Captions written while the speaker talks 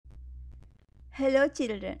Hello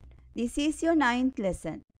children, this is your ninth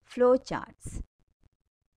lesson, Flowcharts.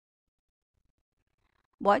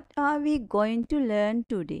 What are we going to learn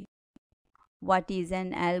today? What is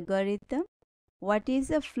an algorithm? What is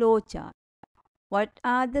a flowchart? What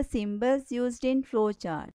are the symbols used in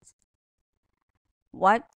flowcharts?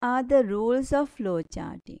 What are the rules of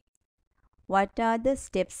flowcharting? What are the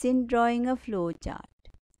steps in drawing a flowchart?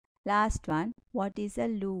 Last one, what is a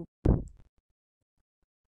loop?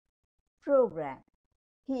 Program.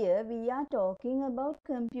 Here we are talking about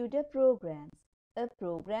computer programs. A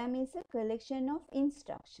program is a collection of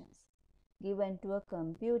instructions given to a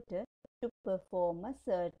computer to perform a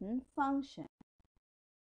certain function.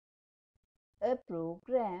 A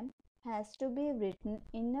program has to be written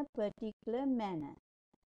in a particular manner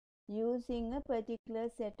using a particular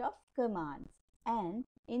set of commands and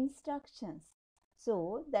instructions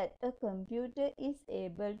so that a computer is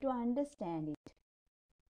able to understand it.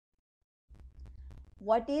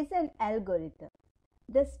 What is an algorithm?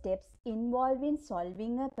 The steps involved in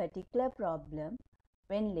solving a particular problem,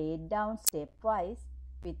 when laid down stepwise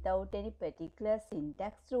without any particular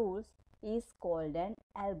syntax rules, is called an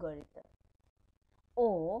algorithm.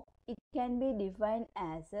 Or it can be defined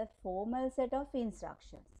as a formal set of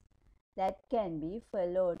instructions that can be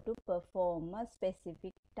followed to perform a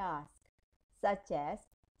specific task, such as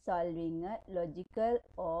solving a logical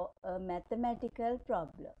or a mathematical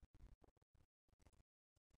problem.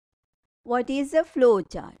 What is a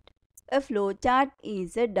flowchart? A flowchart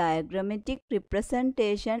is a diagrammatic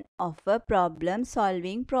representation of a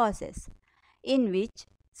problem-solving process in which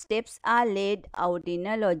steps are laid out in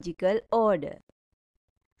a logical order.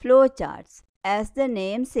 Flowcharts, as the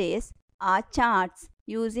name says, are charts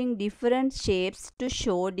using different shapes to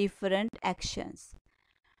show different actions.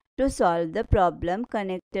 To solve the problem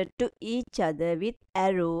connected to each other with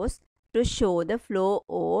arrows to show the flow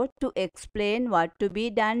or to explain what to be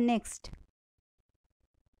done next.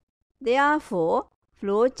 Therefore,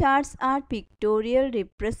 flowcharts are pictorial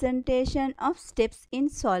representation of steps in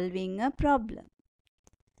solving a problem.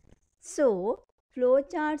 So,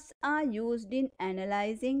 flowcharts are used in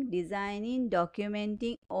analyzing, designing,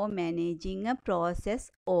 documenting or managing a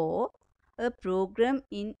process or a program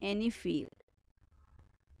in any field.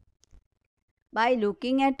 By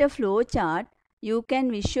looking at a flowchart, you can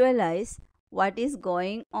visualize what is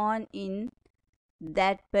going on in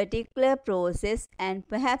that particular process and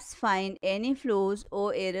perhaps find any flaws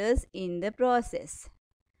or errors in the process,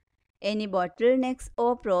 any bottlenecks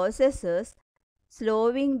or processes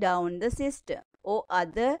slowing down the system, or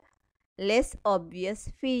other less obvious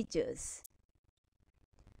features.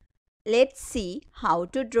 Let's see how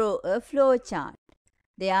to draw a flowchart.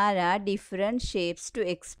 There are different shapes to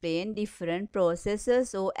explain different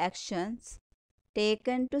processes or actions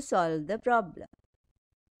taken to solve the problem.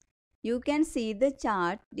 You can see the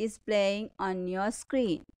chart displaying on your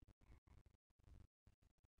screen.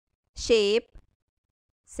 Shape,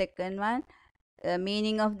 second one,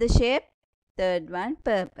 meaning of the shape, third one,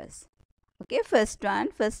 purpose. Okay, first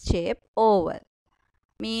shape, oval.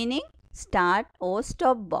 Meaning, start or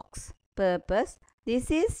stop box. Purpose, this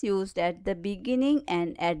is used at the beginning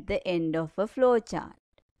and at the end of a flowchart.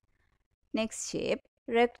 Next shape,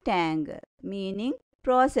 rectangle, meaning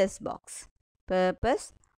process box.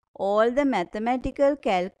 Purpose, all the mathematical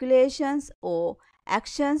calculations or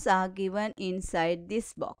actions are given inside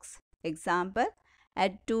this box. Example,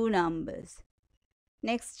 add two numbers.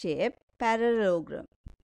 Next shape, parallelogram,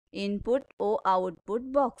 input or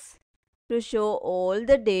output box, to show all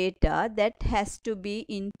the data that has to be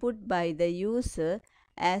input by the user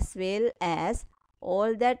as well as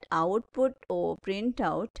all that output or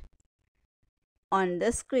printout on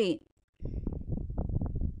the screen.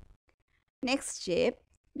 Next shape,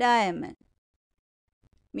 diamond.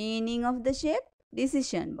 Meaning of the shape,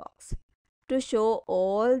 decision box, to show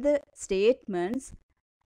all the statements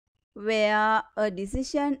where a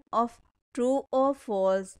decision of true or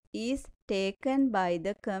false is taken by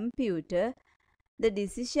the computer. The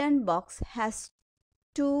decision box has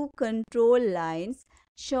two control lines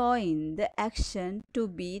showing the action to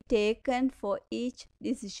be taken for each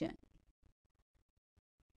decision.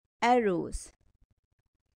 Arrows.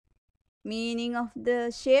 Meaning of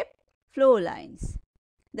the shape, flow lines.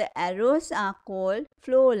 The arrows are called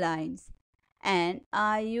flow lines and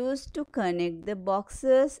are used to connect the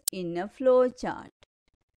boxes in a flow chart.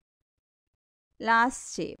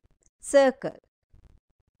 Last shape, circle.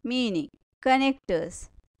 Meaning, connectors.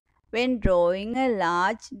 When drawing a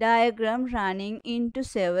large diagram running into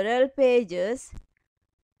several pages,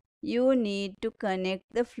 you need to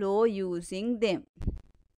connect the flow using them.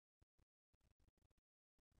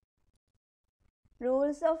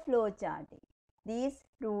 Rules of flowcharting. These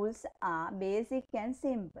rules are basic and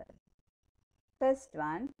simple. First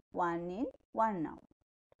one in, one out.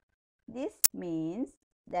 This means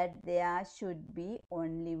that there should be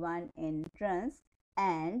only one entrance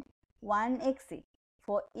and one exit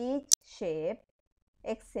for each shape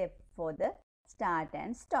except for the start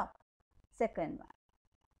and stop. Second one,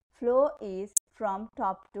 flow is from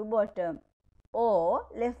top to bottom or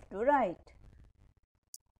left to right.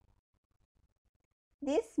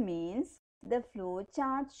 This means the flow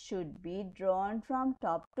chart should be drawn from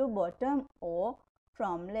top to bottom or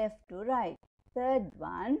from left to right. Third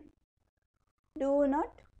one, do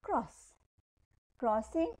not cross.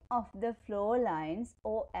 Crossing of the flow lines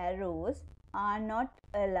or arrows are not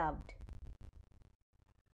allowed.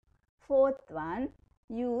 Fourth one,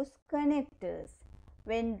 use connectors.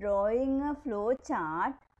 When drawing a flow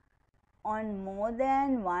chart on more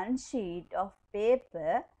than one sheet of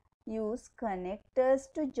paper, use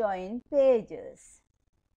connectors to join pages.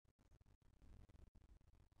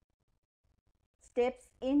 Steps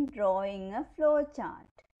in drawing a flow chart.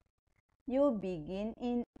 You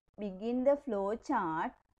begin the flow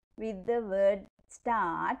chart with the word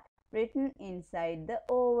start written inside the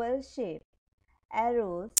oval shape.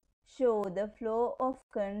 Arrows show the flow of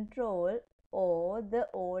control or the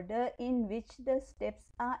order in which the steps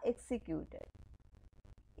are executed.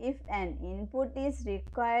 If an input is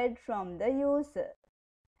required from the user,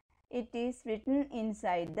 it is written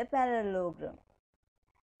inside the parallelogram.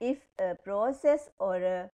 If a process or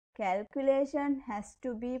a calculation has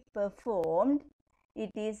to be performed,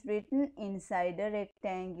 it is written inside a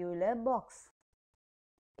rectangular box.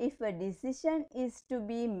 If a decision is to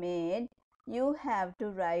be made, you have to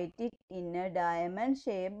write it in a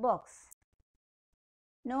diamond-shaped box.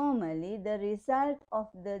 Normally, the result of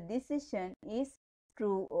the decision is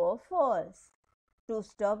true or false. To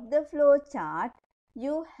stop the flow chart,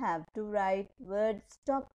 you have to write word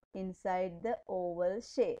stop inside the oval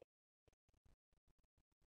shape.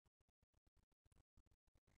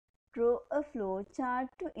 Draw a flow chart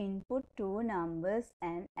to input two numbers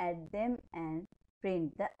and add them and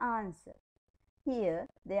print the answer. Here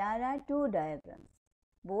there are two diagrams.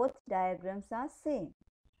 Both diagrams are same.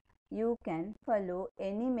 You can follow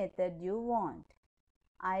any method you want.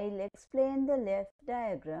 I'll explain the left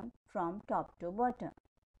diagram from top to bottom.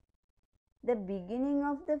 The beginning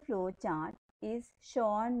of the flow chart is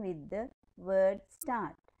shown with the word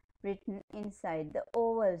start written inside the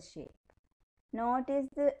oval shape. Notice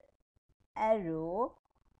the arrow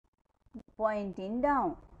pointing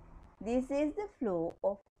down. This is the flow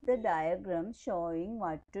of the diagram showing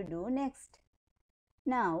what to do next.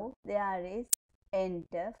 Now there is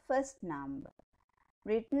enter first number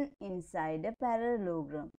written inside a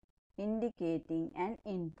parallelogram indicating an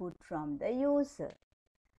input from the user.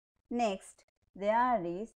 Next, there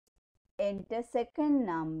is enter second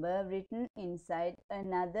number written inside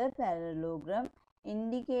another parallelogram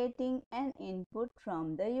indicating an input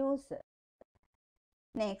from the user.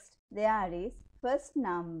 Next, there is first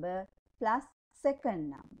number plus second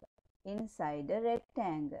number inside a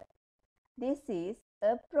rectangle. This is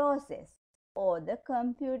a process or the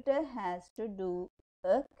computer has to do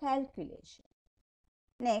a calculation.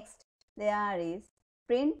 Next, there is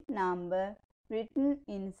print number written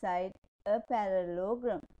inside a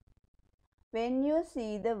parallelogram. When you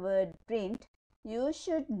see the word print, you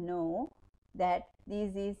should know that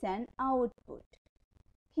this is an output.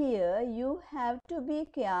 Here you have to be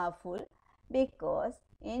careful because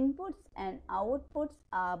inputs and outputs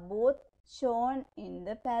are both shown in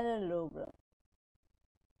the parallelogram.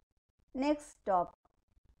 Next, stop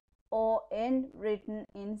or end written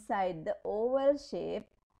inside the oval shape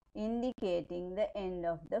indicating the end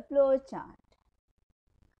of the flow chart.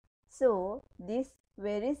 So, this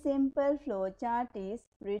very simple flow chart is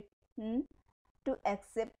written to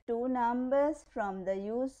accept two numbers from the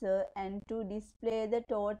user and to display the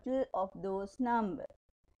total of those numbers.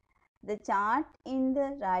 The chart in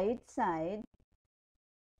the right side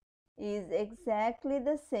is exactly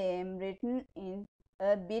the same written in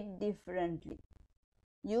a bit differently.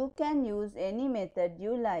 You can use any method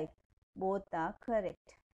you like. Both are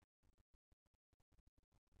correct.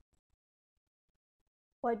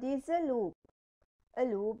 What is a loop? A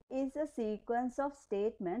loop is a sequence of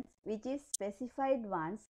statements which is specified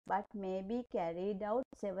once but may be carried out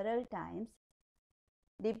several times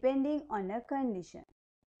depending on a condition.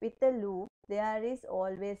 With a loop, there is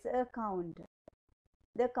always a counter.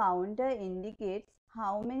 The counter indicates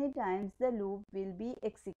how many times the loop will be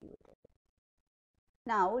executed.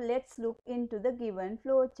 Now let's look into the given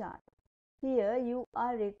flow chart. Here you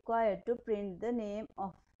are required to print the name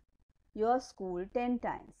of your school 10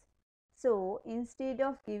 times. So instead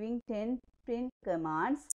of giving 10 print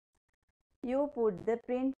commands, you put the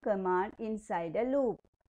print command inside a loop.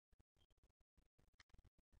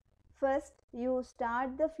 First, you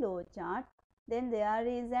start the flowchart. Then there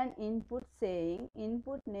is an input saying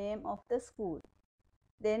input name of the school.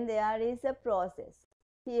 Then there is a process.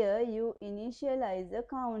 Here you initialize a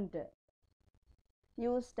counter.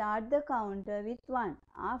 You start the counter with 1.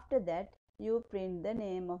 After that, you print the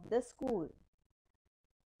name of the school.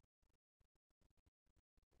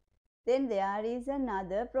 Then there is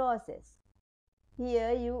another process.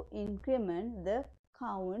 Here you increment the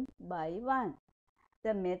count by 1.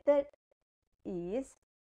 The method is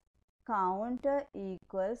counter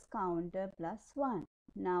equals counter plus 1.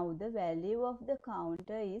 Now the value of the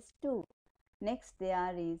counter is 2. Next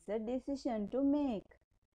there is a decision to make.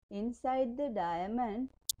 Inside the diamond,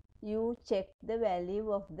 you check the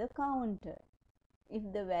value of the counter.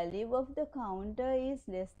 If the value of the counter is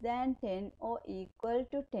less than 10 or equal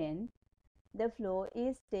to 10, the flow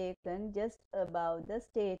is taken just above the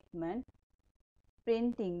statement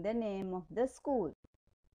printing the name of the school.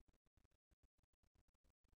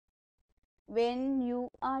 When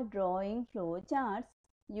you are drawing flowcharts,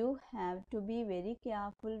 you have to be very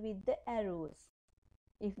careful with the arrows.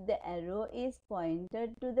 If the arrow is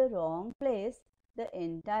pointed to the wrong place, the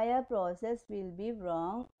entire process will be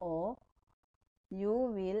wrong or you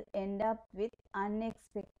will end up with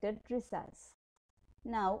unexpected results.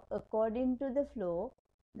 Now, according to the flow,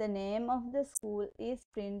 the name of the school is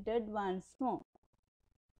printed once more.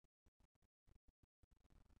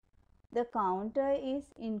 The counter is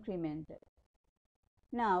incremented.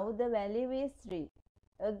 Now the value is 3.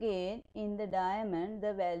 Again, in the diamond,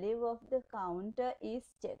 the value of the counter is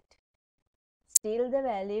checked. Still the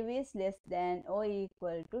value is less than or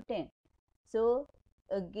equal to 10. So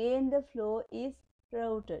again the flow is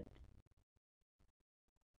routed.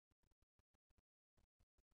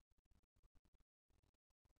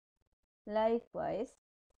 Likewise,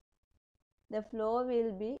 the flow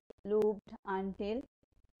will be looped until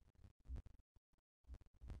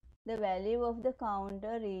the value of the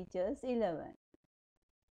counter reaches 11.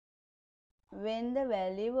 When the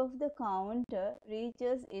value of the counter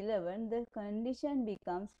reaches 11, the condition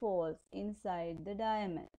becomes false inside the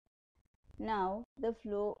diamond. Now the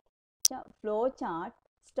flow chart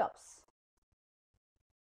stops.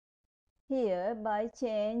 Here, by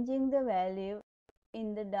changing the value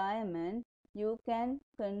in the diamond, you can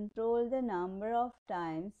control the number of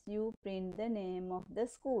times you print the name of the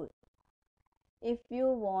school. If you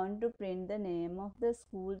want to print the name of the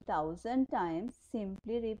school 1000 times,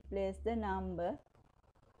 simply replace the number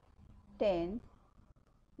 10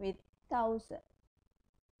 with 1000.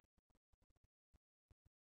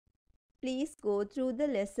 Please go through the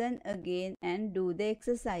lesson again and do the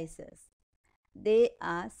exercises. They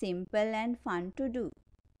are simple and fun to do.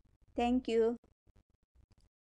 Thank you.